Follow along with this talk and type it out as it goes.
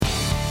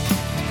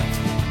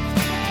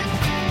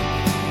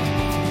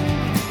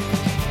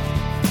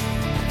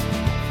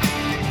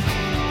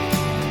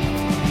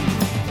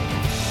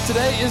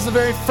Today is the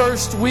very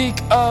first week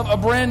of a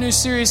brand new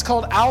series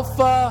called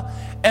Alpha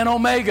and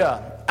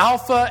Omega.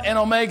 Alpha and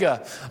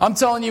Omega. I'm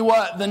telling you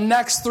what, the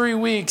next 3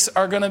 weeks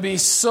are going to be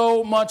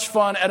so much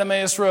fun at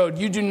Emmaus Road.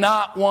 You do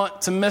not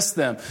want to miss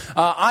them.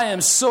 I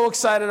am so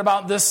excited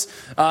about this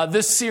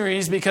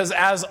series because,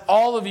 as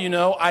all of you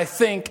know, I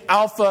think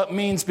Alpha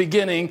means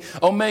beginning,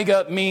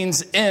 Omega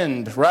means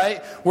end,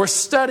 right? We're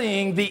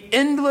studying the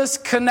endless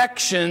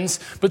connections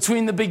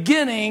between the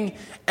beginning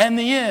and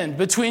the end,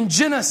 between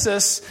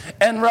Genesis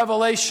and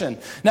Revelation.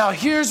 Now,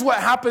 here's what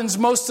happens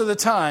most of the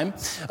time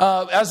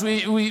as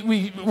we're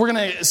going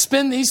to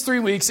spend these 3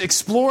 weeks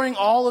exploring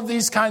all of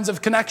these kinds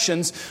of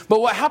connections.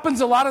 But what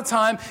happens a lot of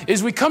time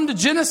is we come to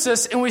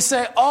Genesis and we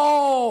say,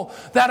 oh,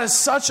 that is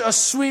such a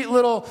sweet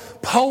little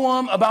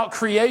poem about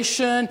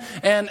creation.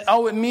 And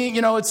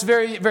it's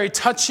very, very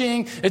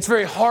touching. It's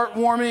very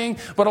heartwarming.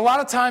 But a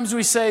lot of times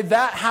we say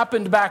that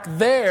happened back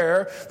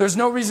there. There's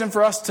no reason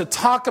for us to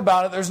talk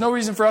about it. There's no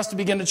reason for us to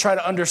begin to try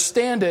to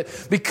understand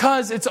it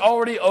because it's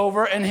already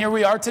over and here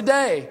we are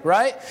today,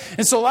 right?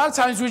 And so a lot of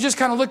times we just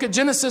kind of look at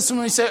Genesis and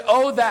we say,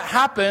 oh, that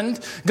happened.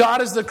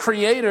 God is the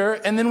creator,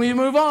 and then we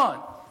move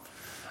on.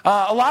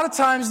 A lot of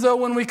times, though,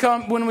 when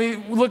we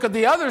look at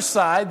the other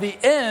side, the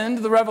end,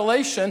 the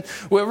Revelation,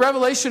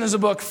 Revelation is a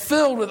book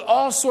filled with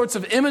all sorts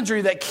of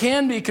imagery that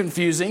can be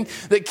confusing,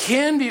 that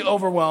can be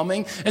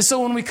overwhelming. And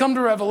so when we come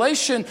to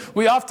Revelation,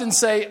 we often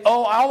say,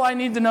 oh, all I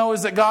need to know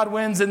is that God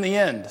wins in the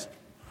end.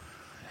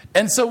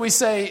 And so we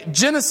say,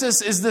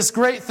 Genesis is this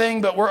great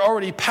thing, but we're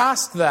already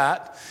past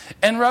that.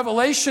 And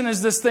Revelation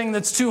is this thing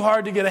that's too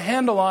hard to get a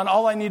handle on.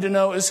 All I need to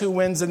know is who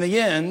wins in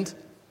the end.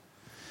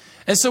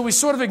 And so we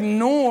sort of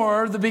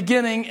ignore the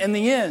beginning and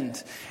the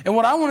end. And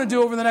what I want to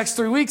do over the next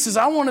 3 weeks is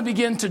I want to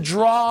begin to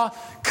draw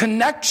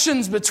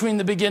connections between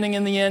the beginning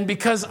and the end,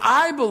 because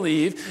I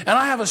believe, and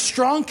I have a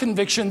strong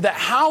conviction, that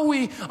how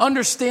we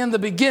understand the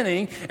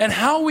beginning and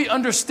how we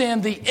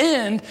understand the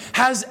end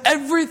has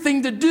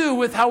everything to do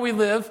with how we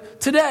live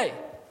today.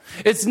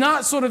 It's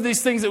not sort of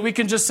these things that we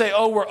can just say,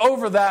 oh, we're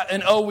over that,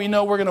 and oh, we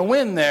know we're going to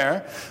win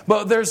there.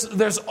 But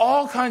there's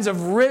all kinds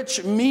of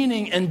rich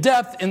meaning and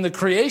depth in the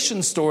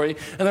creation story,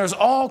 and there's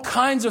all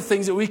kinds of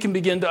things that we can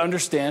begin to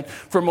understand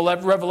from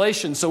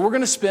Revelation. So we're going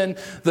to spend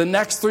the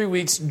next 3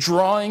 weeks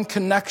drawing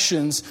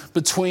connections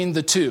between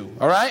the two.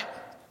 All right?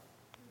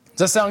 Does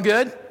that sound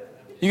good?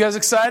 You guys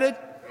excited?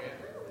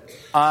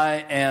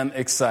 I am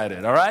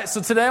excited. All right?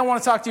 So today I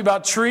want to talk to you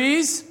about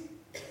trees.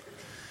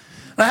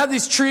 I have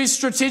these trees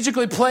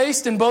strategically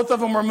placed, and both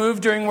of them were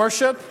moved during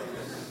worship.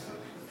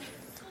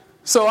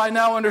 So I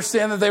now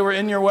understand that they were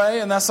in your way,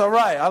 and that's all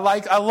right. I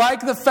like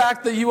the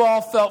fact that you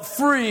all felt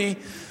free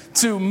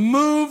to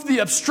move the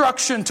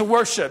obstruction to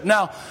worship.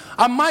 Now,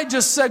 I might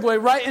just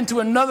segue right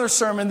into another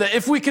sermon that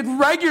if we could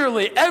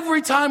regularly,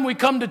 every time we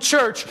come to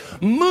church,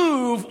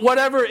 move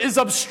whatever is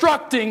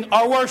obstructing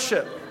our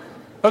worship.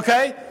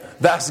 Okay?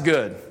 That's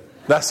good.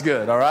 That's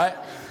good, all right?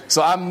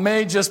 So I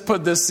may just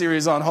put this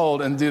series on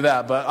hold and do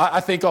that, but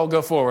I think I'll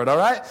go forward, all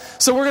right?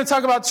 So we're going to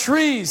talk about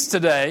trees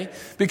today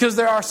because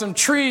there are some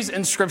trees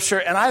in Scripture,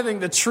 and I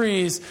think the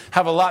trees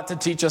have a lot to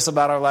teach us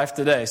about our life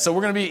today. So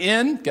we're going to be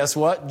in, guess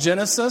what,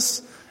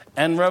 Genesis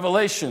and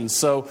Revelation.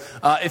 So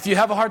if you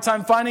have a hard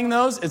time finding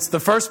those, it's the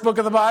first book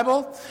of the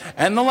Bible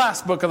and the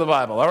last book of the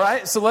Bible, all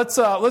right? So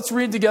let's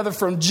read together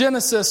from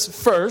Genesis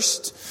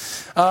first,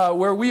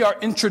 where we are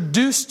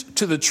introduced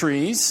to the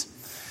trees,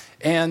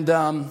 and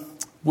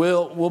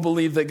We'll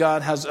believe that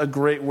God has a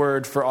great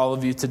word for all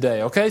of you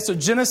today. Okay, so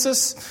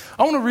Genesis,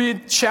 I want to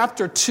read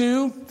chapter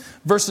 2,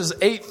 verses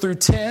 8 through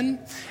 10.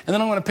 And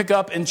then I'm going to pick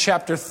up in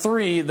chapter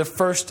 3, the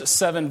first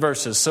 7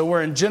 verses. So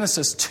we're in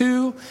Genesis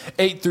 2,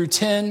 8 through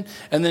 10,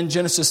 and then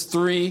Genesis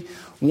 3,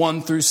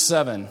 1 through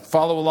 7.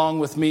 Follow along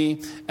with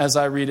me as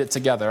I read it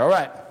together. All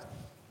right.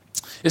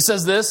 It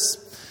says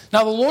this.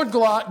 Now the Lord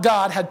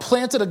God had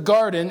planted a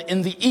garden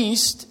in the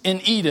east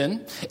in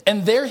Eden,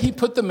 and there he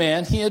put the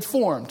man he had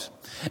formed.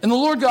 And the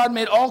Lord God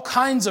made all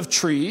kinds of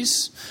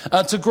trees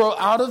to grow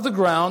out of the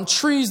ground,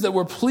 trees that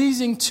were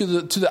pleasing to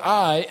the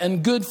eye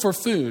and good for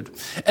food.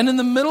 And in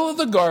the middle of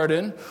the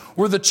garden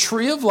were the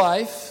tree of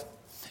life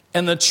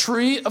and the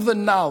tree of the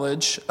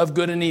knowledge of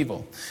good and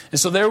evil. And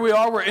so there we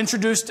are. We're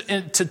introduced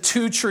to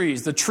two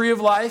trees, the tree of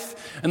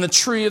life and the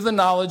tree of the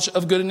knowledge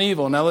of good and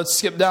evil. Now let's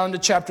skip down to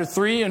chapter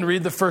 3 and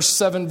read the first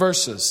 7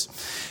 verses.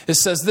 It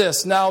says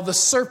this, Now the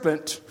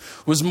serpent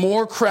was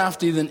more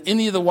crafty than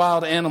any of the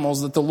wild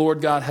animals that the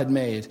Lord God had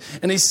made.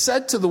 And he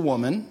said to the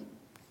woman,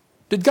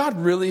 Did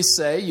God really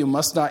say you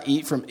must not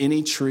eat from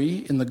any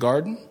tree in the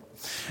garden?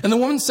 And the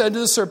woman said to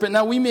the serpent,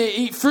 Now we may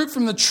eat fruit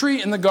from the tree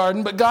in the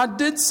garden, but God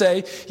did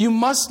say, You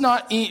must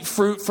not eat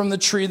fruit from the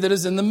tree that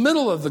is in the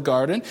middle of the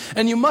garden,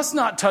 and you must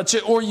not touch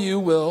it, or you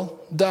will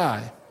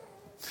die.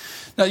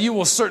 Now you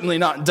will certainly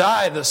not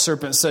die, the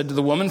serpent said to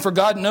the woman, for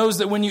God knows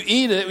that when you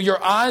eat it,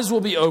 your eyes will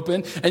be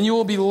open, and you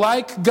will be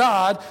like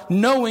God,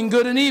 knowing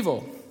good and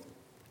evil.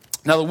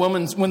 Now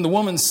when the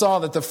woman saw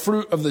that the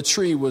fruit of the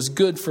tree was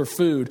good for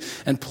food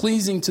and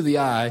pleasing to the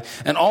eye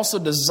and also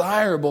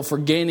desirable for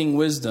gaining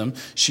wisdom,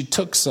 she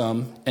took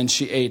some and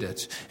she ate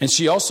it. And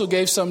she also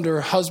gave some to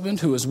her husband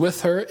who was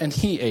with her, and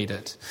he ate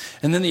it.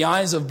 And then the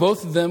eyes of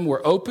both of them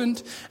were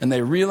opened, and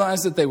they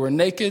realized that they were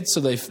naked, so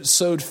they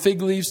sewed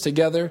fig leaves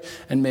together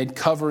and made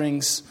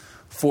coverings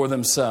for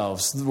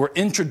themselves. We're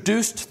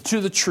introduced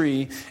to the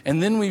tree,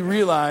 and then we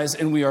realize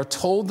and we are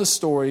told the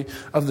story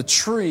of the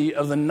tree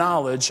of the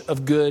knowledge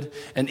of good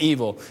and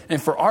evil. And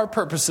for our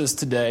purposes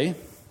today,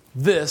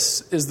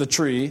 this is the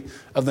tree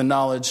of the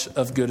knowledge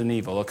of good and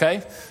evil,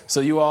 okay? So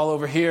you all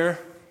over here,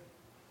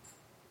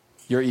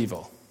 you're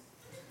evil.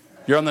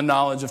 You're on the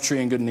knowledge of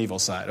tree and good and evil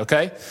side,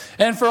 okay?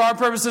 And for our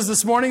purposes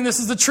this morning, this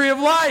is the tree of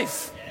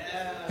life.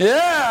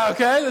 Yeah,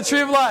 okay, the tree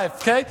of life,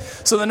 okay?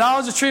 So the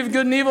knowledge of tree of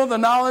good and evil, the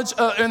knowledge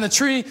and the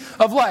tree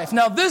of life.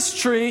 Now this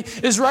tree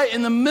is right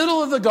in the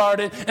middle of the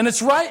garden, and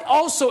it's right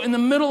also in the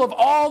middle of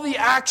all the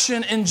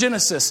action in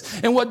Genesis.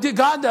 And what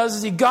God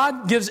does is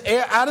God gives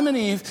Adam and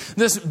Eve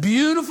this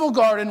beautiful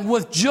garden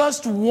with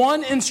just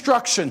one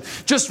instruction,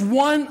 just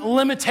one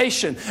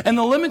limitation. And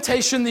the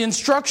limitation, the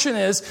instruction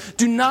is,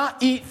 do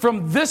not eat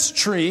from this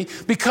tree,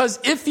 because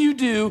if you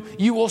do,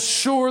 you will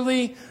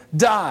surely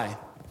die.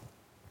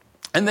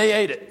 And they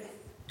ate it.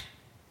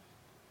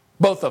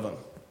 Both of them.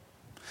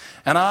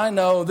 And I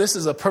know this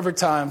is a perfect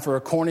time for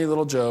a corny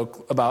little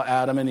joke about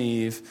Adam and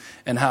Eve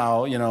and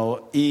how,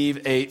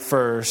 Eve ate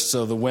first,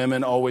 so the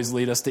women always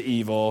lead us to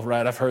evil,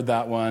 right? I've heard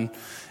that one.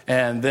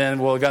 And then,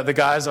 the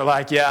guys are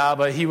like, yeah,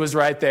 but he was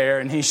right there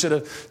and he should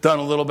have done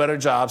a little better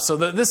job. So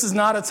this is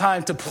not a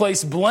time to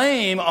place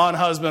blame on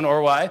husband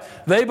or wife.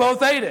 They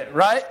both ate it,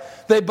 right?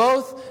 They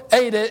both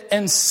ate it,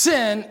 and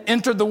sin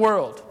entered the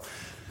world.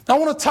 I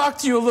want to talk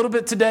to you a little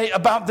bit today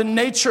about the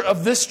nature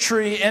of this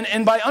tree.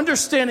 And by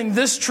understanding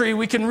this tree,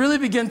 we can really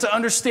begin to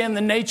understand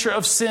the nature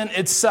of sin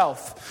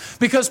itself.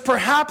 Because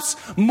perhaps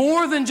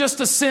more than just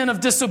a sin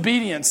of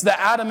disobedience that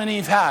Adam and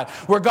Eve had,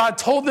 where God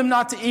told them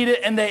not to eat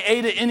it and they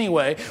ate it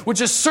anyway, which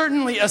is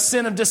certainly a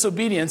sin of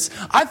disobedience,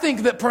 I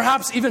think that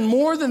perhaps even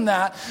more than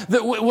that,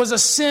 that was a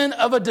sin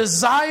of a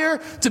desire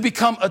to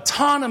become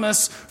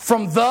autonomous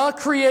from the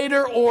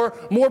Creator, or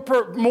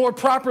more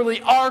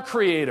properly, our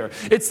Creator.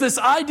 It's this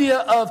idea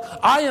of,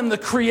 I am the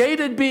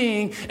created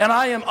being, and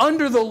I am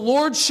under the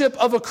lordship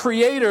of a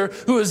Creator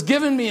who has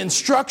given me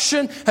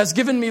instruction, has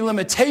given me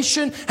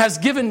limitation, has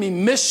given me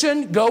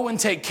mission. Go and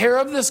take care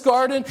of this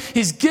garden.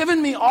 He's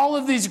given me all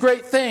of these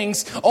great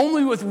things,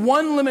 only with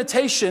one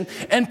limitation.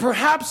 And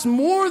perhaps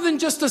more than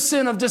just a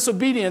sin of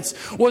disobedience,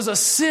 was a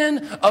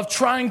sin of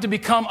trying to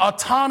become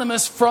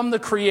autonomous from the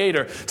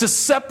Creator, to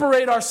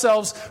separate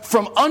ourselves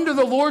from under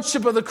the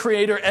lordship of the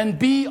Creator and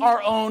be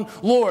our own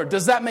Lord.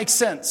 Does that make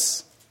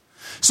sense?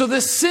 So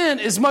this sin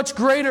is much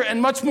greater and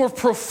much more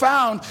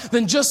profound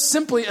than just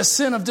simply a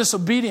sin of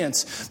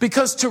disobedience.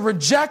 Because to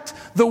reject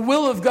the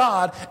will of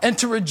God and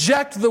to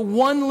reject the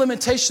one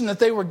limitation that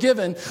they were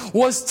given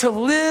was to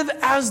live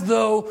as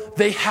though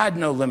they had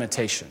no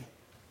limitation.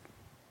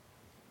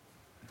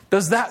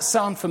 Does that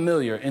sound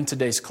familiar in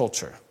today's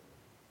culture?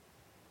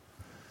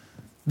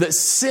 That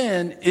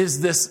sin is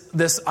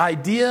this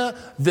idea,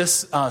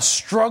 this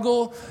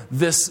struggle,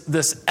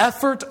 this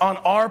effort on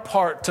our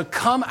part to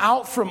come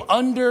out from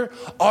under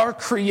our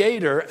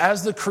Creator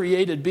as the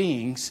created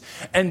beings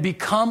and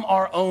become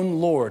our own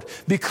Lord,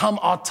 become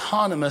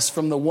autonomous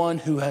from the one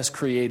who has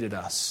created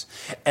us,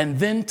 and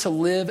then to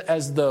live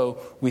as though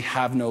we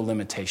have no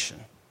limitation.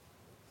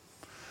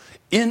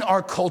 In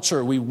our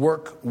culture, we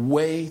work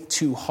way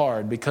too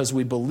hard because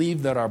we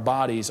believe that our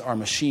bodies are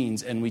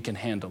machines and we can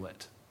handle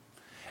it.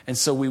 And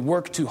so we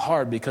work too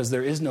hard because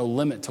there is no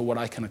limit to what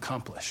I can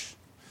accomplish.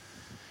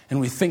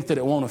 And we think that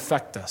it won't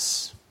affect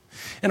us.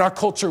 In our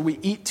culture, we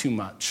eat too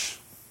much.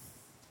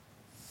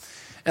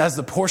 As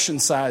the portion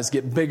size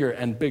get bigger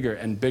and bigger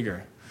and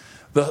bigger.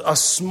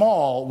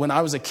 When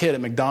I was a kid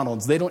at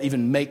McDonald's, they don't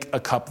even make a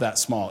cup that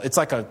small. It's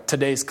like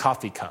today's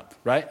coffee cup,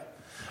 right?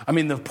 I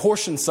mean, the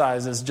portion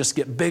sizes just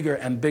get bigger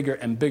and bigger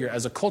and bigger.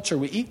 As a culture,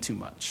 we eat too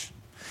much.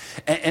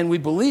 And we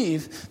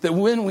believe that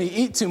when we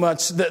eat too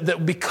much,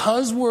 that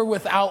because we're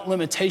without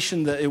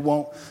limitation, that it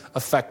won't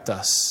affect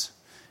us.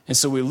 And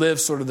so we live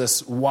sort of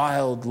this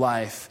wild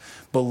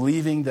life,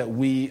 believing that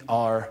we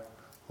are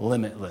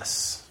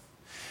limitless.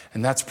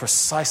 And that's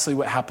precisely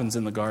what happens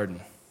in the garden.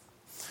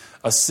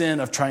 A sin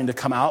of trying to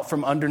come out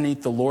from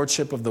underneath the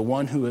lordship of the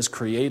one who has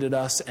created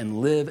us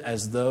and live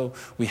as though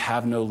we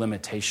have no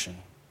limitation.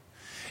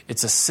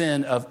 It's a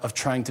sin of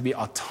trying to be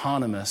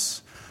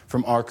autonomous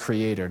from our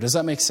Creator. Does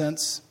that make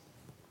sense?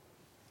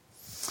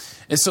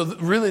 And so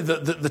really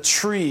the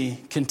tree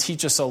can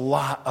teach us a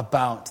lot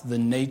about the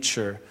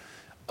nature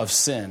of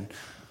sin.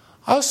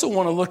 I also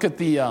want to look at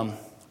the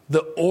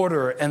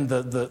order and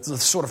the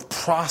sort of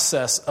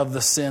process of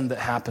the sin that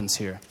happens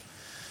here.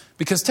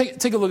 Because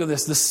take a look at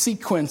this, the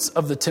sequence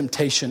of the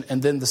temptation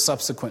and then the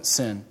subsequent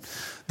sin.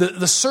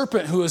 The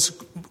serpent, who is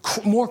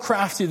more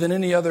crafty than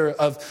any other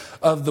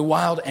of the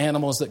wild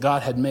animals that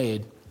God had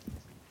made,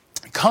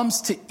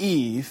 comes to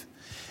Eve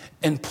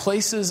and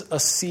places a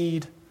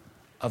seed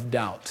of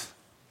doubt.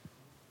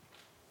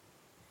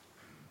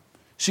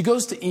 She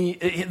goes to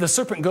Eve, the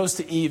serpent goes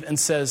to Eve and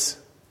says,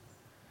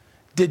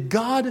 "Did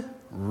God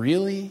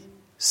really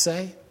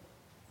say?"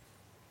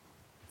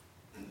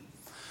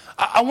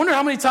 I wonder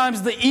how many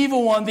times the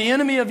evil one, the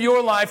enemy of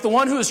your life, the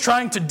one who is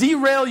trying to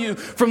derail you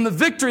from the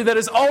victory that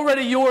is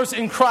already yours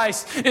in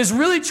Christ, is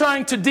really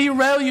trying to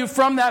derail you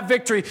from that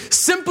victory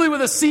simply with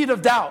a seed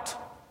of doubt.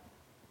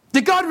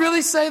 Did God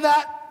really say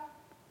that?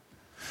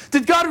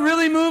 Did God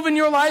really move in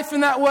your life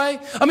in that way?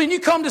 I mean, you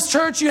come to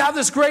church, you have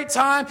this great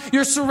time,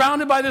 you're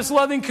surrounded by this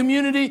loving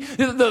community,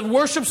 the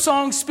worship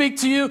songs speak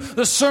to you,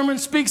 the sermon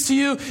speaks to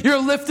you, you're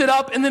lifted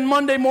up, and then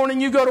Monday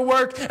morning you go to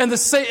work, and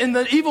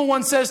the evil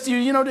one says to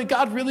you, did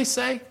God really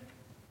say?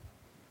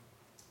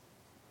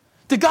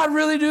 Did God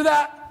really do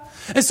that?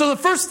 And so the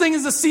first thing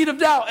is the seed of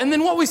doubt. And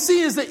then what we see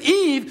is that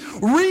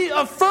Eve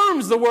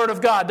reaffirms the word of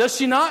God, does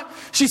she not?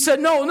 She said,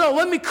 no,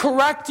 let me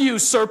correct you,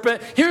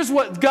 serpent. Here's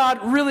what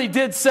God really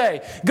did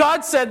say.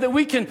 God said that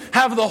we can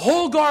have the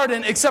whole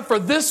garden except for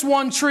this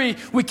one tree.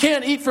 We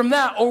can't eat from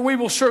that or we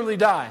will surely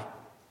die.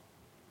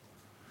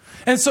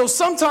 And so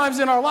sometimes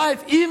in our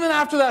life, even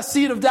after that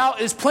seed of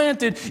doubt is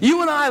planted,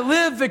 you and I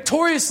live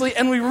victoriously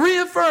and we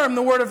reaffirm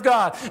the word of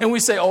God. And we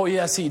say, oh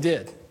yes, he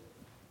did.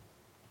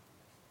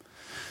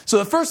 So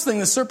the first thing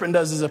the serpent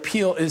does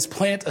is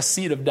plant a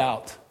seed of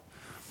doubt.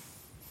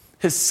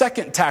 His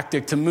second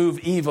tactic to move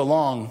Eve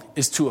along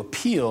is to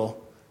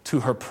appeal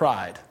to her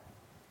pride.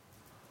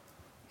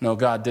 No,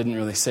 God didn't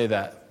really say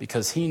that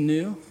because he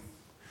knew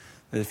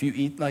that if you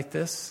eat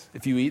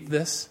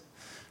this,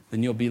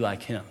 then you'll be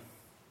like him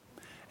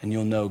and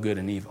you'll know good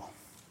and evil.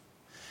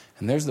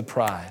 And there's the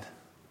pride,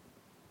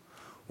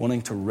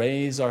 wanting to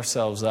raise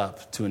ourselves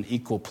up to an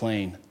equal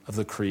plane of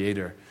the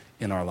Creator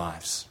in our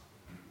lives.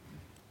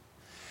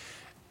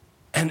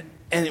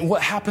 And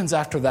what happens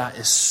after that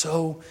is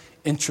so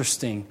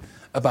interesting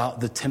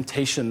about the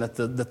temptation that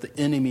the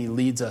enemy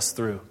leads us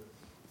through.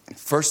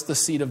 First, the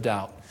seed of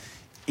doubt.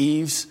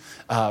 Eve's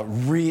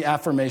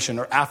reaffirmation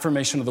or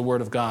affirmation of the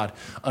word of God.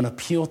 An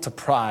appeal to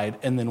pride.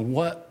 And then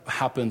what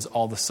happens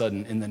all of a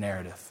sudden in the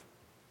narrative?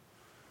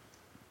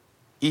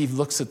 Eve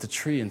looks at the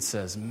tree and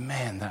says,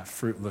 man, that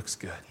fruit looks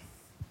good.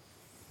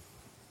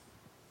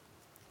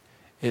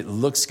 It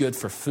looks good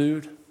for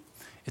food.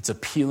 It's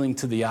appealing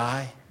to the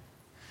eye.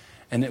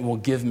 And it will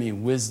give me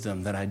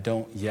wisdom that I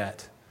don't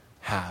yet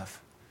have.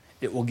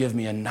 It will give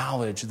me a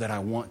knowledge that I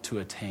want to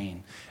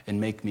attain and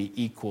make me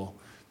equal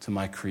to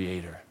my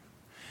Creator.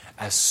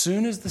 As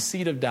soon as the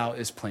seed of doubt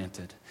is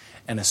planted,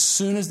 and as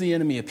soon as the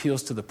enemy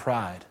appeals to the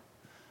pride,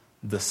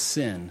 the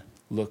sin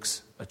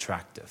looks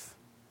attractive.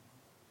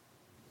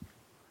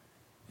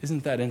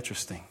 Isn't that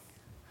interesting?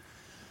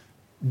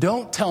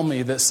 Don't tell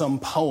me that some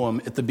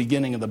poem at the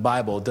beginning of the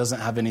Bible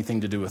doesn't have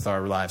anything to do with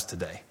our lives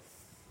today.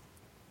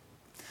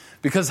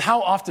 Because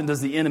how often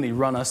does the enemy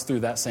run us through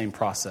that same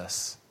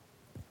process?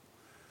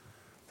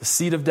 The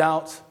seed of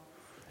doubt,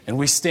 and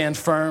we stand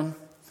firm,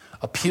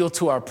 appeal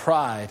to our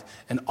pride,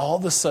 and all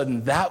of a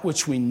sudden that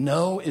which we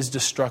know is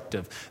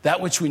destructive, that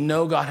which we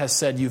know God has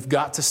said, you've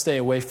got to stay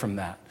away from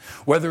that.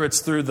 Whether it's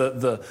through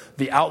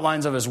the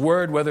outlines of his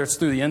word, whether it's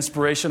through the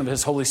inspiration of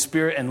his Holy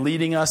Spirit and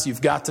leading us,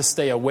 you've got to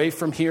stay away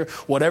from here.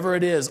 Whatever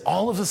it is,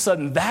 all of a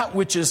sudden that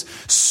which is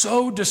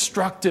so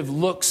destructive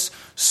looks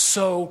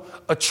so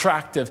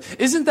attractive.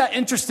 Isn't that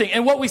interesting?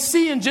 And what we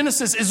see in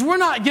Genesis is we're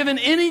not given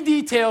any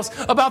details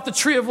about the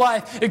tree of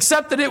life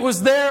except that it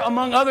was there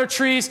among other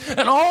trees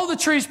and all the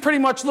trees pretty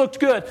much looked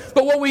good.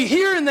 But what we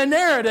hear in the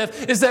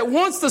narrative is that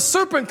once the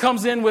serpent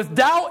comes in with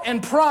doubt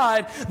and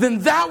pride, then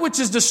that which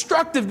is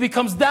destructive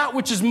becomes that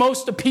which is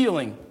most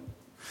appealing.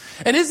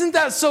 And isn't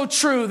that so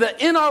true that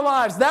in our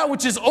lives, that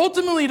which is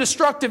ultimately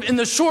destructive in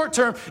the short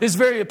term is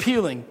very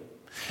appealing?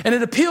 And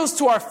it appeals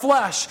to our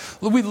flesh.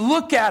 We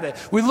look at it.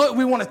 We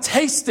want to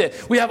taste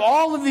it. We have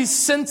all of these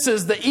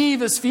senses that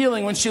Eve is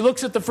feeling when she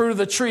looks at the fruit of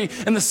the tree.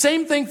 And the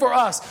same thing for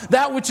us.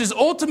 That which is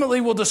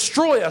ultimately will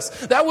destroy us,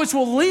 that which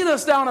will lead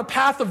us down a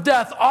path of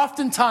death,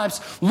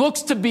 oftentimes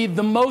looks to be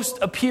the most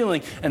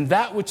appealing. And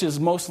that which is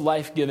most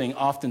life-giving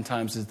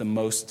oftentimes is the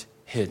most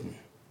hidden.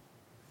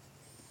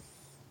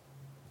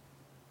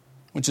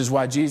 Which is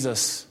why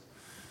Jesus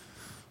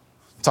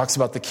talks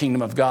about the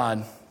kingdom of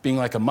God being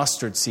like a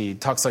mustard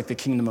seed, talks like the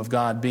kingdom of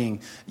God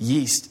being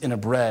yeast in a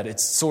bread.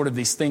 It's sort of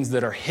these things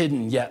that are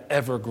hidden yet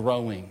ever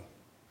growing.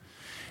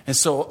 And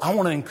so I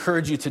want to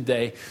encourage you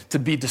today to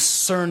be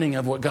discerning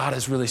of what God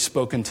has really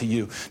spoken to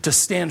you, to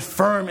stand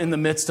firm in the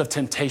midst of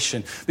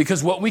temptation.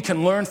 Because what we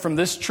can learn from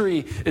this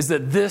tree is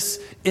that this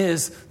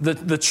is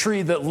the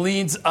tree that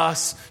leads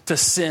us to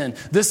sin.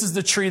 This is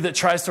the tree that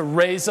tries to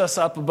raise us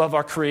up above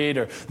our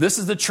Creator. This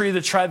is the tree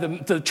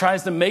that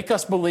tries to make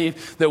us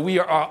believe that we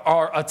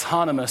are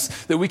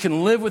autonomous, that we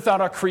can live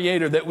without our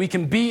Creator, that we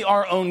can be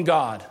our own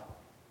God,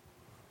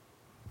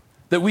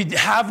 that we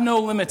have no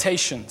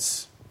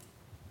limitations.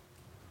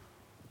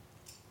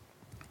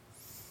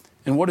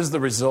 And what is the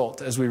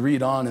result as we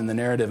read on in the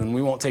narrative? And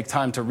we won't take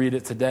time to read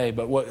it today,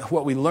 but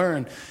what we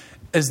learn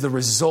is the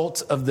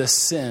result of this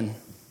sin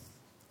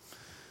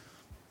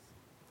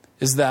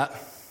is that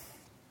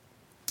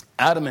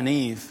Adam and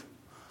Eve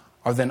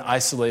are then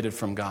isolated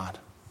from God.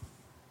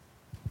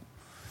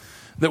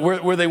 That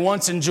where they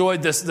once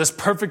enjoyed this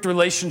perfect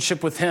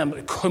relationship with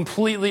Him,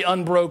 completely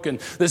unbroken,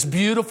 this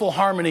beautiful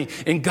harmony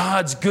in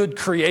God's good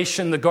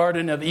creation, the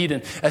Garden of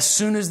Eden, as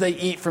soon as they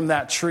eat from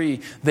that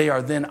tree, they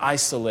are then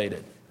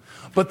isolated.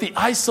 But the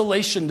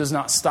isolation does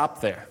not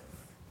stop there.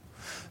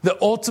 That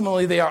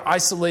ultimately they are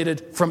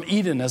isolated from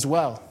Eden as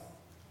well.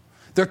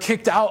 They're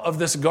kicked out of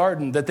this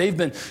garden that they've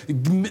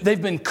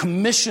been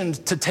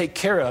commissioned to take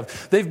care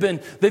of. They've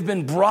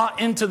been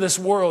brought into this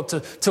world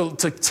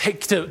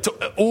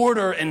to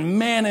order and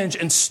manage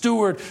and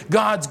steward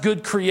God's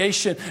good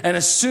creation. And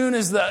as soon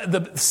as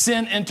the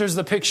sin enters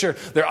the picture,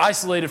 they're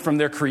isolated from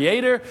their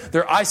Creator.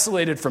 They're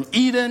isolated from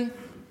Eden.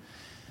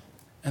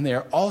 And they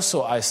are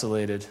also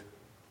isolated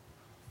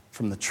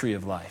from the tree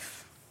of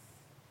life.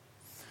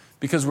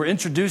 Because we're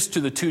introduced to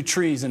the two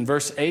trees in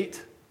verse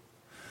 8.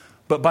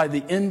 But by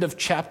the end of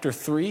chapter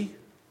 3,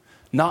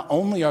 not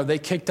only are they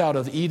kicked out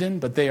of Eden,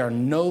 but they are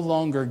no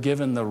longer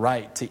given the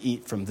right to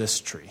eat from this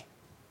tree.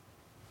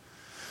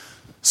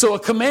 So a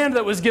command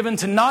that was given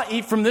to not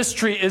eat from this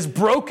tree is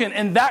broken,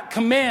 and that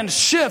command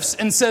shifts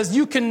and says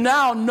you can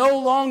now no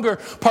longer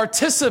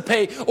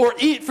participate or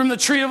eat from the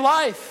tree of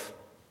life.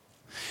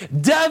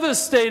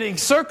 Devastating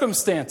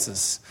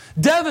circumstances,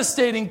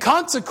 devastating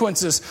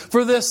consequences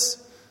for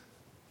this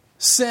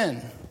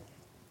sin.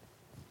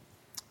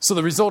 So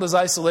the result is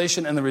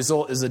isolation, and the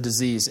result is a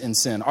disease in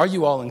sin. Are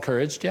you all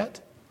encouraged yet?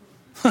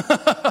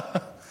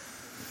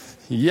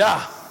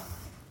 Yeah.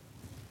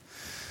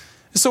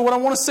 So what I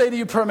want to say to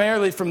you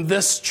primarily from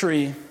this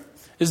tree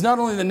is not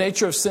only the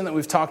nature of sin that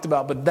we've talked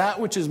about, but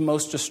that which is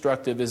most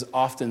destructive is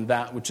often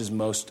that which is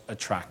most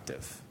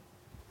attractive.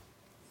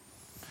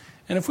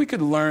 And if we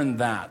could learn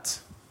that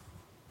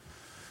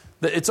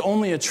it's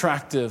only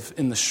attractive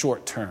in the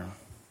short term,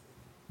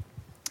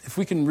 if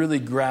we can really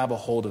grab a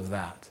hold of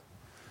that,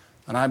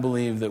 and I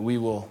believe that we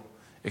will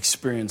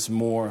experience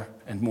more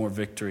and more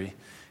victory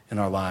in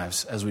our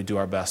lives as we do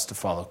our best to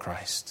follow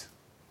Christ.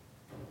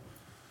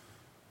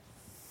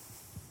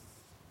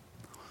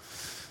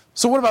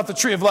 So what about the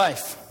tree of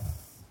life?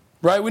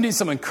 Right? We need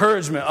some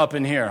encouragement up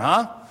in here,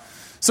 huh?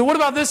 So what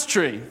about this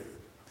tree?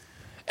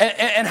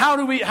 And how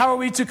are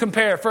we to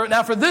compare?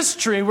 For this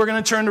tree, we're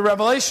going to turn to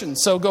Revelation.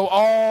 So go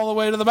all the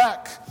way to the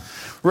back.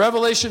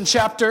 Revelation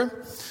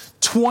chapter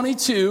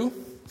 22.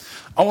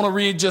 I want to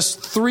read just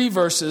 3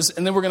 verses,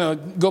 and then we're going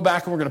to go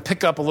back and we're going to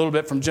pick up a little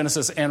bit from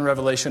Genesis and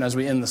Revelation as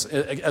we end this,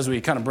 as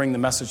we kind of bring the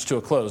message to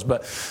a close.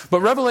 But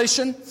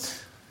Revelation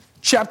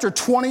chapter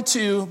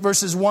 22,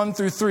 verses 1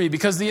 through 3,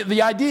 because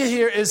the idea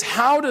here is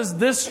how does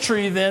this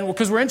tree then,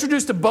 because we're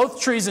introduced to both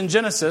trees in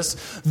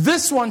Genesis,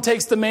 this one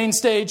takes the main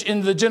stage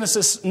in the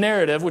Genesis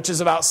narrative, which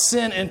is about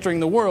sin entering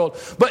the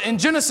world. But in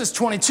Genesis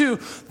 22,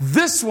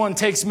 this one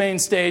takes main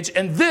stage,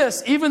 and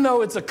this, even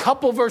though it's a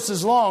couple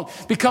verses long,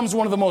 becomes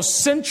one of the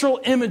most central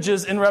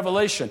images in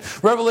Revelation.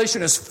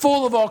 Revelation is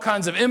full of all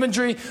kinds of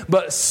imagery,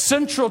 but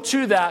central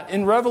to that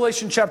in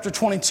Revelation chapter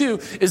 22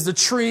 is the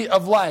tree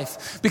of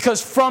life. Because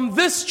from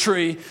this tree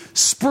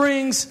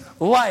springs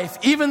life.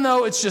 Even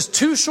though it's just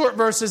 2 short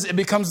verses, it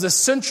becomes this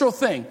central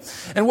thing.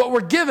 And what we're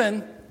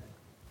given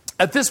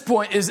at this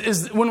point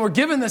is when we're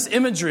given this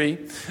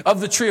imagery of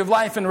the tree of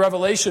life in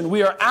Revelation,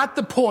 we are at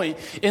the point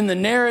in the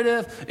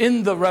narrative,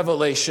 in the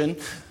Revelation,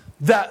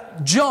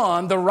 that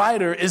John, the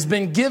writer, has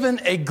been given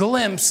a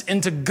glimpse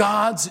into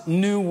God's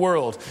new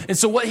world. And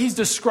so what he's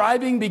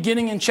describing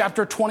beginning in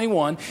chapter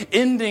 21,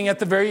 ending at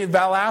the very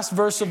last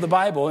verse of the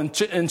Bible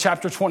in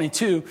chapter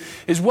 22,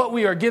 is what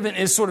we are given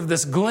is sort of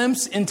this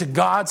glimpse into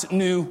God's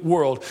new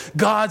world.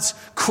 God's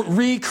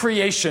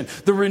recreation,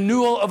 the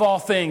renewal of all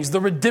things,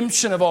 the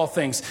redemption of all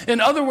things.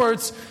 In other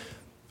words,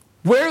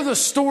 where the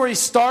story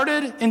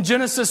started in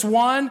Genesis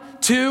 1,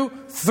 2,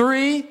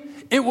 3,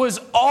 it was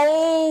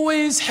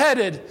always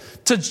headed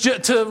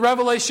to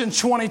Revelation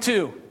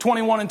 22,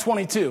 21 and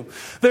 22.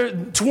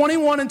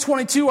 21 and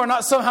 22 are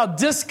not somehow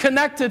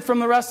disconnected from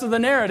the rest of the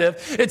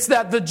narrative. It's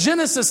that the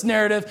Genesis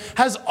narrative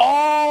has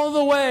all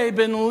the way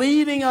been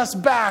leading us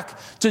back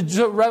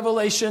to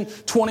Revelation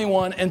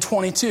 21 and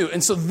 22.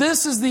 And so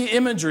this is the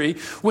imagery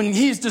when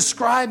he's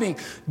describing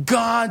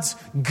God's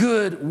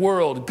good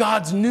world,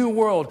 God's new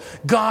world,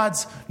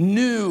 God's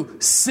new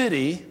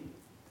city.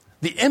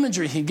 The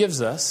imagery he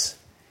gives us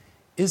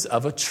is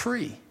of a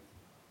tree.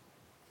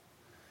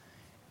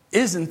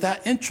 Isn't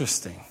that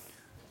interesting?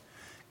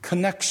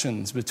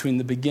 Connections between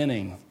the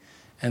beginning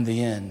and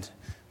the end.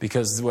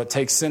 Because what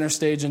takes center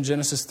stage in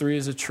Genesis 3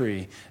 is a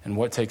tree, and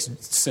what takes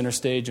center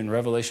stage in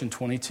Revelation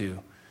 22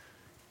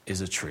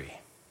 is a tree.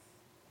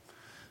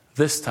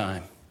 This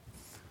time,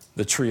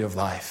 the tree of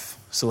life.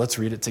 So let's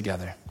read it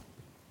together.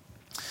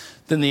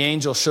 Then the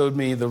angel showed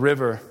me the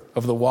river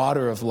of the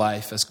water of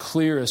life, as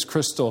clear as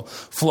crystal,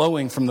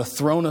 flowing from the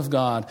throne of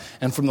God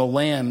and from the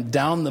Lamb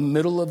down the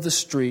middle of the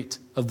street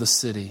of the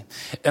city.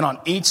 And on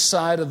each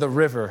side of the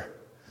river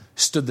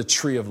stood the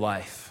tree of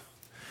life.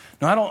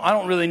 Now, I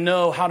don't really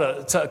know how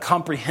to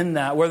comprehend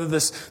that, whether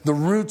the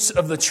roots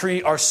of the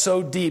tree are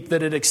so deep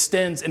that it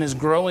extends and is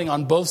growing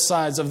on both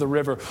sides of the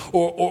river,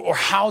 or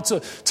how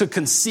to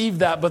conceive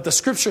that. But the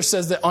scripture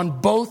says that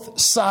on both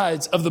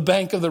sides of the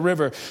bank of the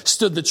river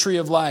stood the tree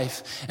of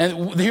life.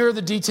 And here are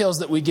the details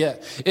that we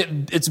get.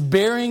 It's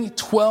bearing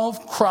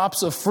 12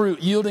 crops of fruit,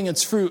 yielding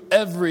its fruit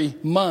every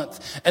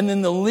month. And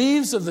then the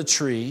leaves of the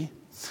tree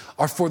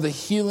are for the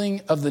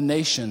healing of the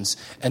nations,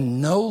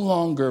 and no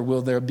longer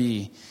will there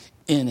be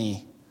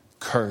any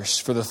curse.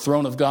 For the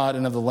throne of God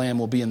and of the Lamb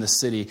will be in the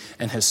city,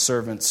 and his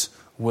servants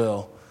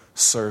will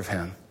serve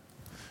him.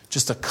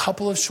 Just a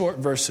couple of short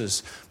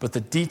verses, but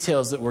the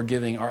details that we're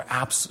given are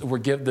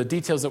absolutely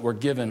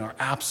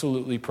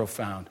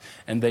profound,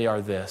 and they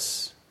are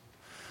this: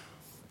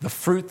 the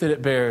fruit that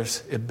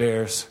it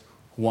bears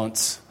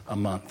once a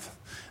month.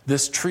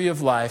 This tree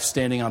of life,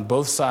 standing on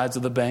both sides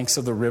of the banks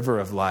of the river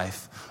of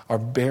life, are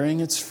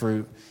bearing its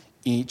fruit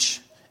each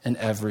and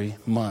every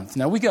month.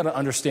 Now, we got to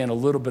understand a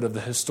little bit of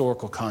the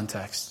historical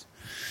context.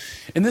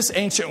 In this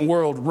ancient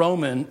world,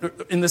 Rome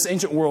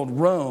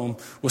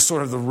was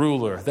sort of the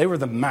ruler. They were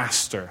the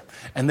master,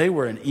 and they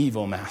were an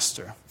evil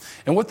master.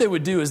 And what they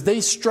would do is they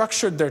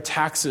structured their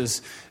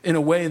taxes in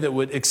a way that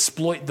would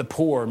exploit the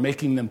poor,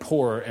 making them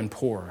poorer and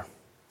poorer.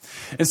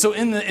 And so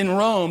in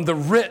Rome, the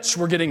rich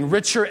were getting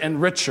richer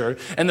and richer,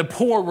 and the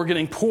poor were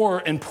getting poorer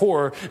and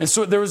poorer. And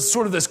so there was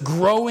sort of this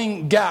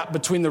growing gap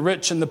between the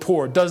rich and the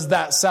poor. Does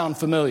that sound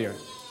familiar?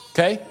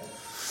 Okay?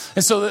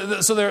 And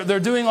so they're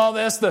doing all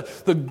this.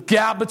 The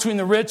gap between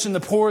the rich and the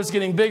poor is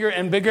getting bigger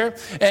and bigger.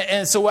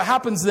 And so what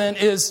happens then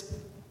is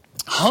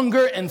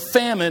hunger and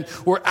famine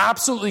were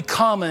absolutely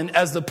common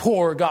as the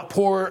poor got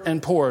poorer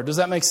and poorer. Does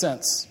that make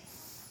sense?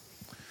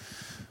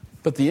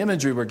 But the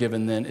imagery we're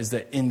given then is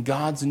that in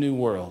God's new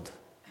world,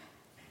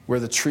 where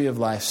the tree of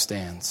life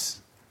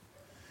stands,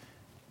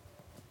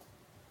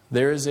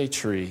 there is a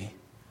tree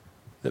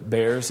that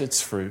bears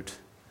its fruit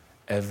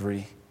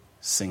every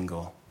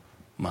single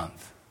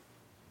month.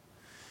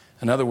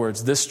 In other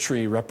words, this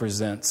tree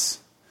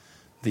represents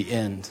the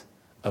end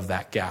of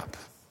that gap,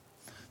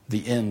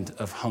 the end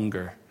of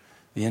hunger,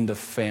 the end of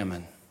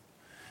famine,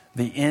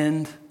 the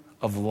end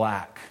of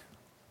lack.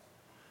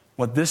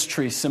 What this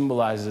tree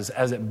symbolizes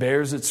as it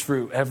bears its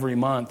fruit every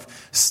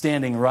month,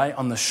 standing right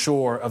on the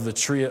shore of the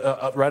tree,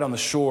 right on the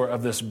shore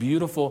of this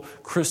beautiful,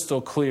 crystal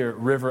clear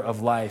river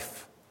of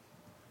life.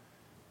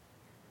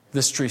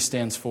 This tree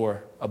stands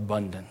for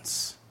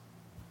abundance.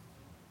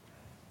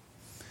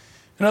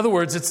 In other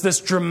words, it's this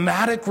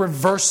dramatic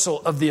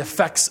reversal of the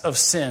effects of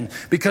sin.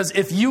 Because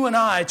if you and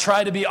I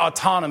try to be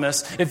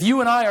autonomous, if you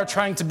and I are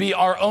trying to be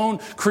our own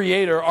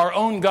creator, our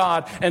own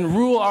God, and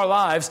rule our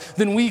lives,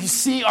 then we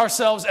see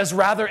ourselves as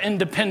rather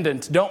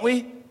independent, don't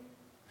we?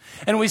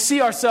 And we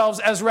see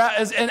ourselves as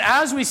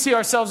we see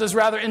ourselves as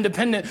rather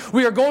independent,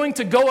 we are going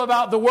to go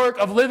about the work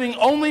of living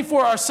only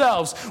for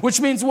ourselves.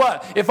 Which means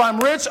what? If I'm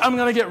rich, I'm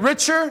going to get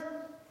richer.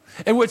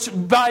 In which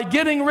by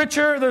getting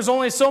richer, there's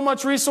only so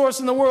much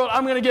resource in the world.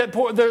 I'm going to get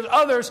poor. There's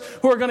others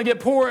who are going to get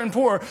poorer and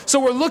poorer. So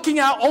we're looking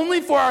out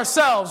only for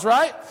ourselves,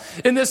 right?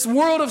 In this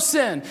world of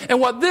sin. And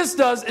what this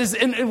does is,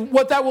 and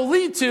what that will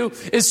lead to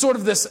is sort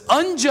of this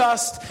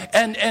unjust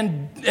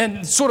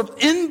and sort of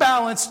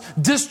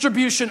imbalanced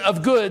distribution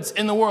of goods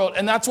in the world.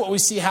 And that's what we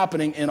see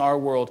happening in our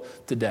world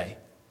today.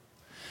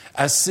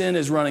 As sin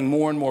is running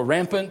more and more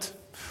rampant,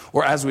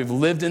 or as we've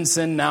lived in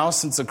sin now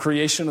since the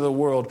creation of the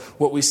world,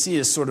 what we see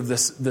is sort of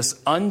this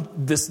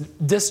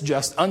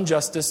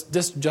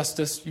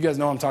disjustice. You guys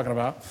know what I'm talking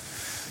about.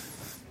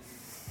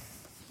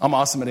 I'm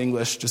awesome at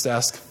English, just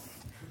ask.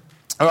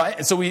 All right,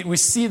 and so we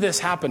see this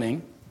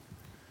happening.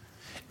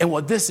 And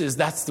what this is,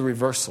 that's the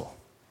reversal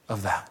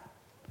of that.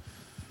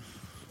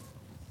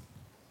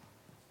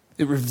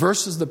 It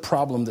reverses the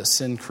problem that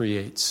sin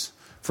creates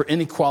for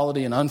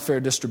inequality and unfair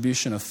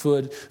distribution of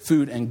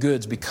food and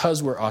goods.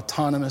 Because we're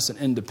autonomous and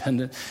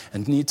independent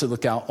and need to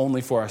look out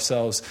only for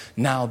ourselves,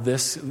 now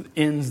this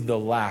ends the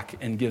lack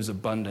and gives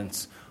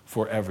abundance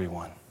for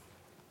everyone.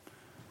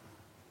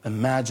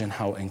 Imagine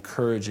how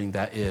encouraging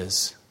that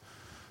is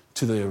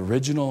to the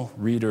original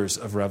readers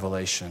of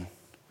Revelation,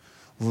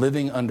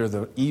 living under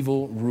the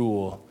evil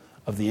rule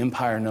of the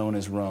empire known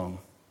as Rome.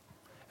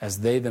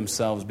 As they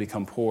themselves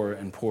become poorer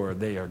and poorer,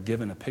 they are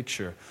given a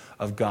picture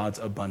of God's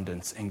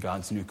abundance in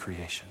God's new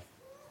creation.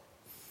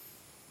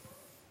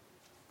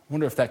 I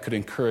wonder if that could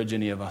encourage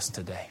any of us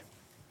today.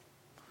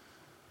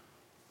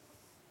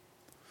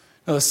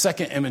 Now, the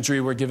second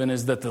imagery we're given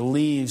is that the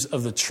leaves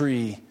of the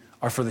tree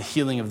are for the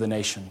healing of the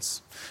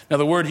nations. Now,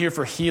 the word here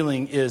for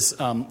healing is,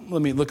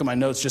 let me look at my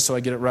notes just so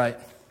I get it right,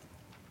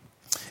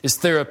 is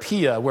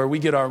therapia, where we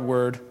get our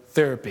word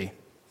therapy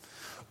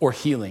or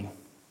healing.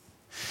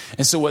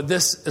 And so what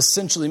this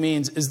essentially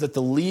means is that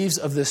the leaves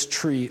of this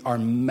tree are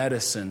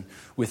medicine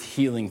with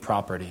healing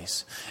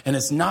properties. And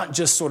it's not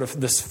just sort of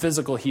this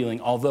physical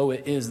healing, although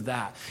it is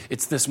that.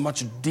 It's this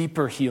much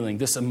deeper healing,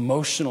 this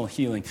emotional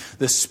healing,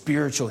 this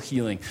spiritual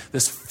healing,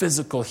 this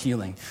physical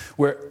healing,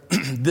 where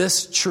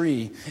this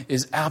tree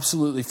is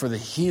absolutely for the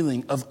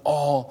healing of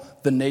all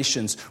the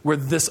nations. Where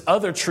this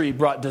other tree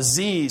brought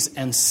disease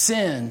and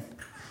sin,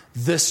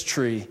 this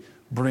tree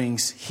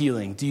brings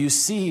healing. Do you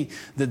see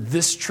that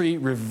this tree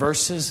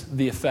reverses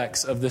the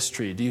effects of this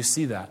tree? Do you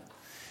see that?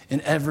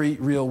 In every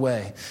real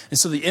way. And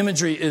so the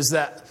imagery is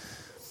that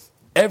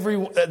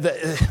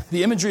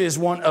the imagery is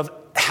one of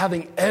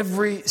having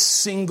every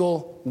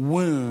single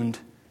wound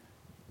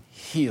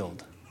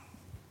healed.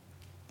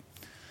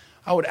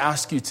 I would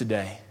ask you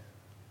today,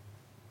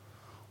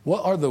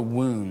 what are the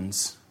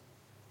wounds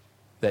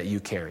that you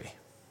carry?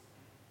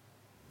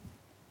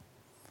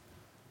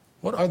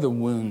 What are the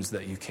wounds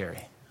that you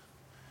carry?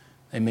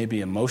 They may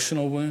be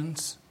emotional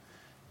wounds.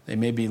 They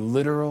may be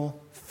literal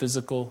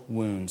physical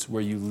wounds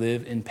where you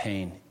live in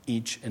pain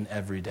each and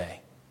every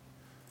day.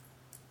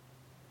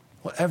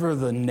 Whatever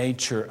the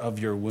nature of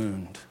your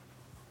wound,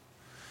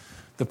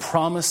 the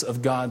promise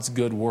of God's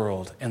good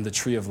world and the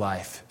tree of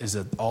life is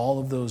that all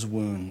of those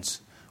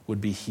wounds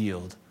would be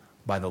healed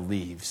by the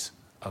leaves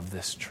of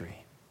this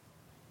tree.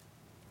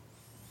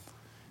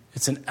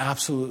 It's an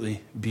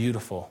absolutely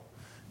beautiful,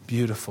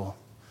 beautiful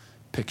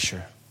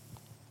picture.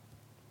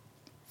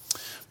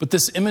 But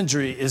this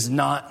imagery is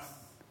not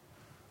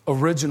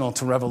original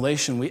to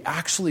Revelation. We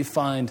actually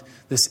find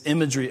this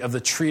imagery of the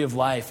tree of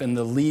life and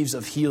the leaves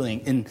of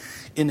healing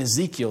in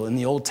Ezekiel in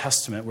the Old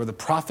Testament, where the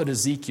prophet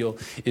Ezekiel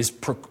is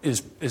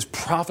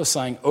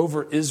prophesying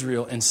over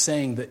Israel and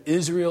saying that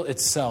Israel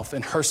itself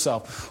and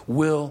herself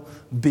will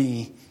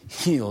be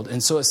healed.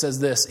 And so it says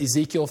this,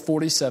 Ezekiel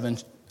 47,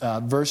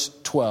 verse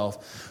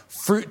 12,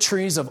 fruit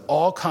trees of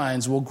all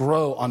kinds will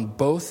grow on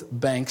both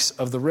banks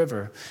of the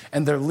river,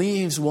 and their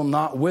leaves will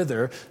not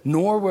wither,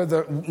 nor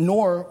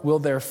will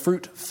their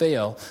fruit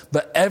fail,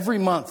 but every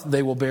month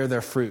they will bear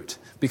their fruit,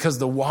 because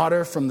the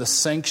water from the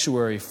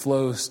sanctuary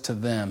flows to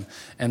them,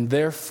 and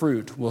their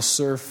fruit will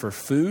serve for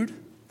food,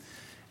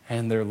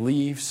 and their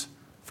leaves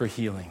for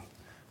healing.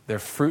 Their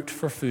fruit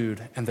for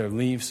food, and their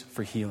leaves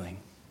for healing.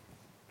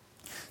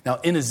 Now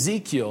in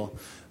Ezekiel,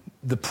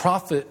 the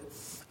prophet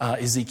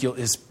Ezekiel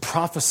is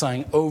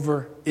prophesying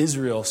over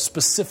Israel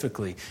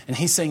specifically. And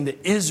he's saying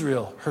that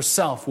Israel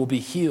herself will be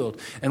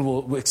healed and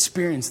will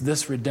experience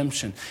this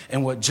redemption.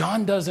 And what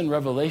John does in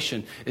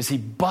Revelation is he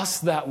busts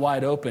that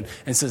wide open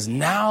and says,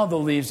 now the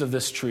leaves of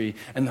this tree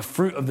and the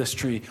fruit of this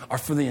tree are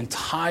for the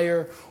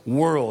entire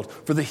world,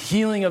 for the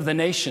healing of the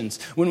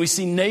nations. When we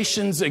see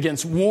nations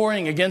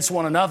warring against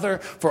one another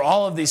for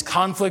all of these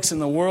conflicts in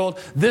the world,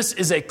 this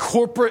is a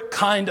corporate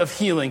kind of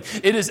healing.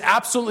 It is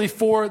absolutely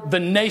for the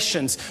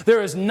nations.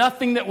 There is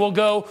nothing that will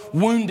go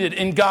wounded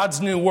in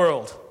God's new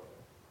world.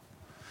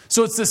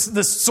 So it's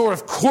this sort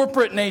of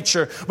corporate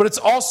nature, but it's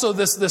also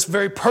this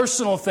very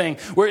personal thing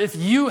where if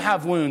you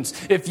have wounds,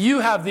 if you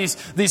have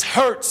these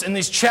hurts and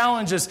these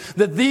challenges,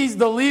 that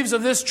the leaves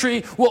of this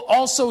tree will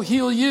also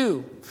heal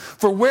you.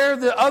 For where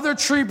the other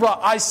tree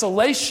brought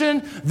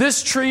isolation,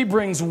 this tree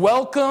brings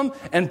welcome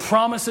and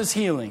promises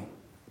healing.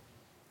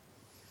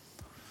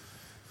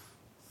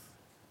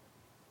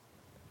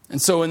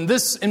 And so in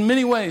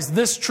many ways,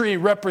 this tree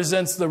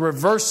represents the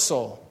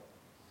reversal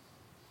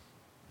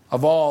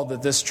of all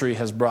that this tree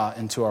has brought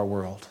into our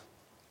world.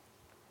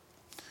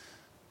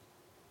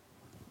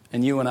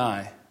 And you and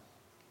I,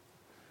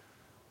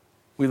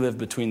 we live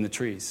between the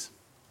trees.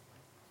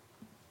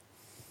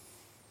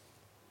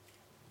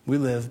 We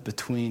live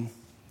between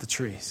the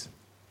trees.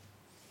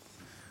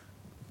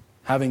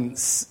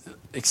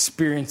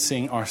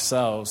 Experiencing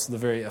ourselves the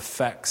very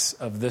effects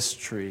of this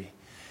tree,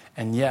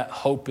 and yet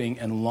hoping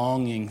and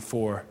longing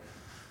for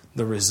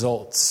the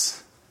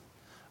results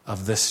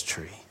of this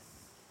tree.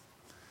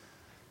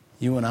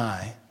 You and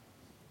I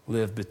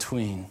live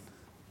between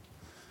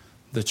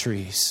the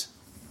trees.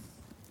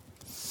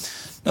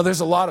 Now, there's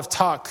a lot of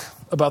talk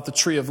about the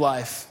tree of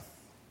life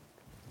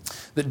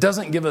that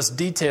doesn't give us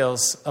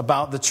details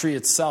about the tree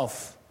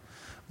itself,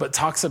 but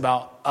talks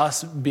about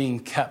us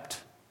being kept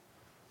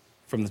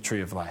from the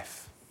tree of life.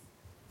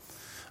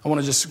 I want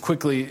to just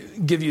quickly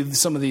give you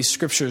some of these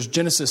scriptures.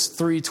 Genesis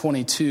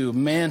 3:22,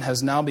 man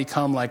has now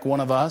become like one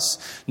of us,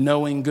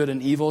 knowing good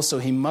and evil, so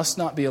he must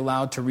not be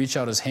allowed to reach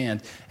out his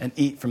hand and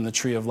eat from the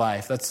tree of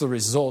life. That's the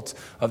result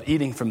of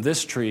eating from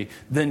this tree.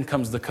 Then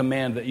comes the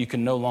command that you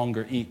can no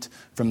longer eat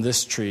from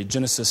this tree.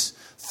 Genesis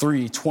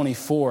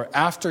 3:24,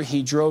 after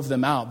he drove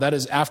them out, that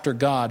is after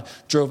God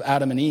drove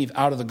Adam and Eve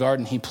out of the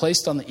garden, he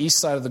placed on the east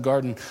side of the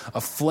garden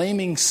a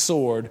flaming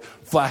sword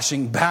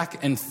flashing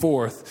back and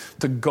forth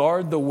to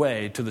guard the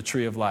way to the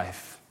tree of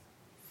life.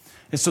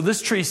 And so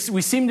this tree,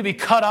 we seem to be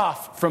cut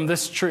off from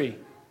this tree.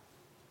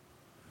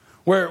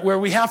 Where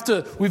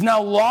we've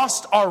now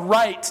lost our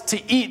right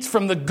to eat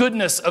from the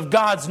goodness of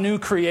God's new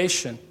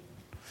creation.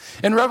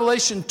 In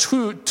Revelation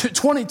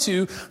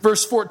 22,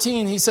 verse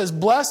 14, he says,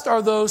 "Blessed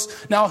are those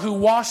now who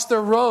wash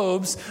their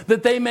robes,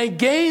 that they may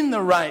gain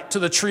the right to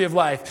the tree of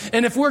life."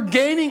 And if we're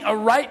gaining a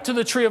right to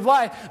the tree of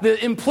life,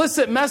 the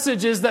implicit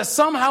message is that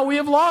somehow we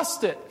have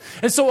lost it.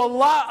 And so a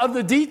lot of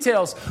the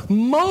details,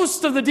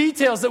 most of the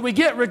details that we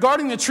get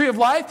regarding the tree of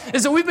life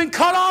is that we've been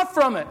cut off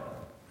from it.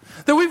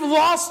 That we've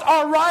lost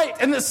our right,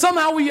 and that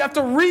somehow we have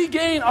to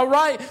regain a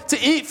right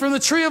to eat from the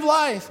tree of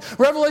life.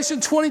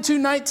 Revelation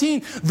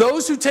 22:19,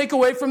 those who take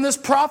away from this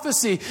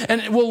prophecy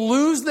and will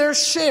lose their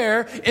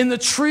share in the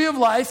tree of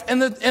life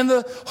and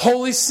the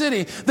holy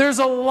city. There's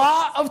a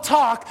lot of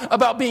talk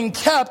about being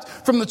kept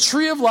from the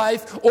tree of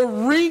life or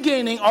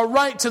regaining our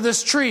right to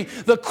this tree.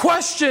 The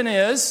question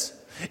is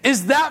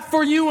that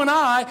for you and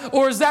I,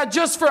 or is that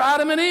just for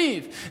Adam and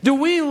Eve? Do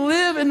we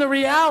live in the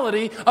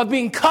reality of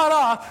being cut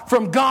off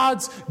from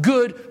God's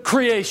good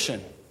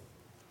creation?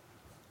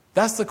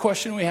 That's the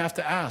question we have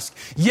to ask.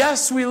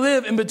 Yes, we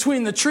live in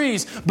between the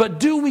trees, but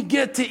do we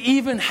get to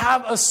even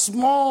have a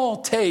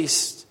small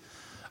taste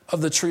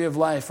of the tree of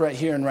life right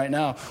here and right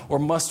now? Or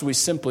must we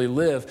simply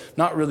live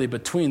not really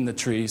between the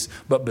trees,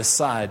 but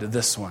beside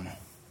this one?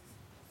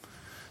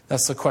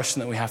 That's the question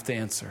that we have to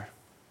answer.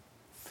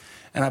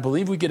 And I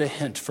believe we get a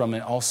hint from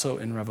it also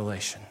in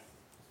Revelation.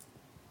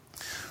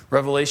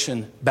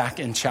 Revelation back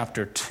in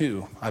chapter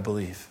 2, I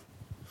believe.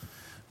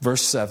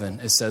 Verse 7,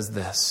 it says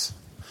this: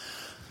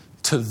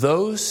 "To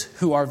those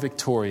who are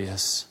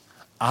victorious,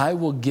 I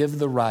will give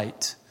the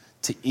right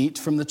to eat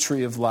from the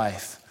tree of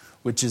life,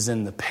 which is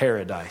in the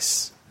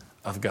paradise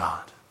of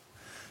God."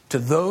 To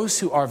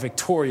those who are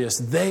victorious,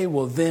 they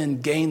will then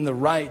gain the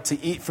right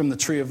to eat from the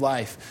tree of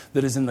life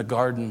that is in the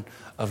garden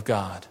of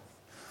God.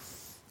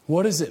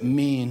 What does it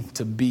mean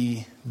to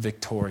be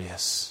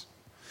victorious?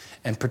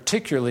 And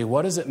particularly,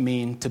 what does it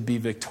mean to be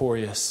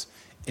victorious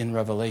in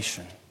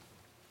Revelation?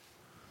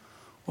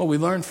 Well, we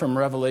learn from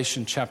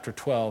Revelation chapter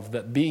 12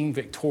 that being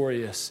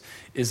victorious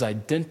is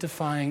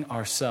identifying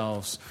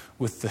ourselves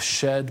with the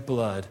shed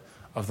blood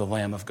of the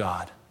Lamb of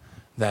God,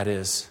 that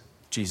is,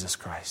 Jesus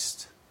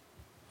Christ.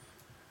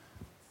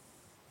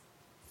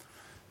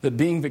 That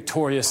being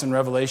victorious in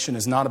Revelation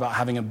is not about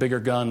having a bigger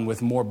gun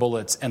with more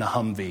bullets and a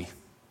Humvee,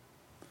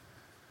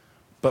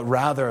 but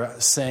rather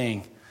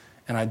saying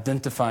and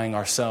identifying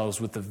ourselves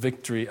with the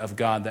victory of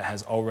God that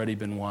has already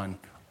been won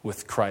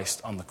with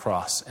Christ on the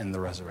cross and the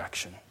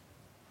resurrection.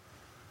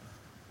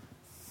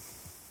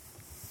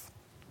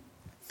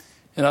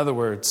 In other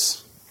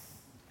words,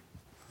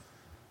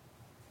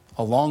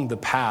 along the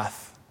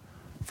path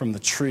from the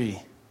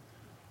tree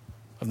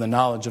of the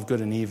knowledge of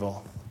good and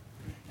evil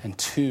and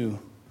to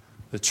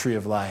the tree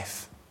of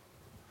life,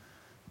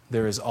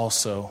 there is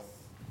also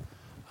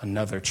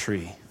another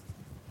tree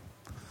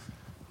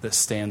that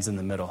stands in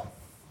the middle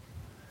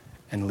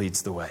and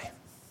leads the way.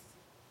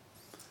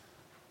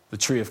 The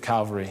tree of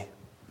Calvary,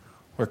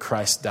 where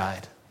Christ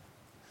died.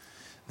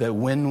 That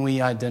when we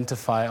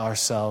identify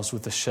ourselves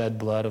with the shed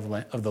blood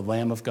of the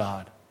Lamb of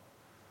God,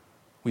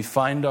 we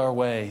find our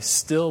way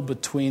still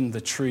between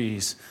the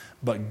trees,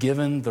 but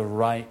given the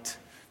right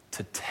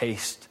to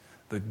taste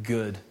the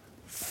good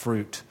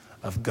fruit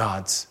of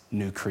God's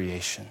new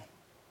creation.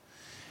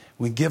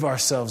 We give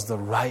ourselves the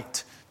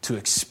right to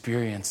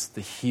experience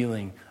the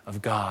healing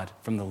of God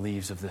from the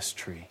leaves of this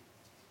tree.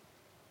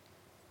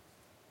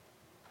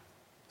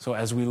 So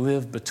as we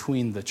live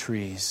between the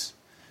trees,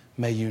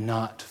 may you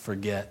not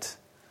forget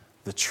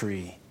the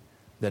tree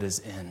that is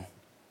in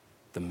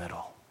the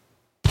middle.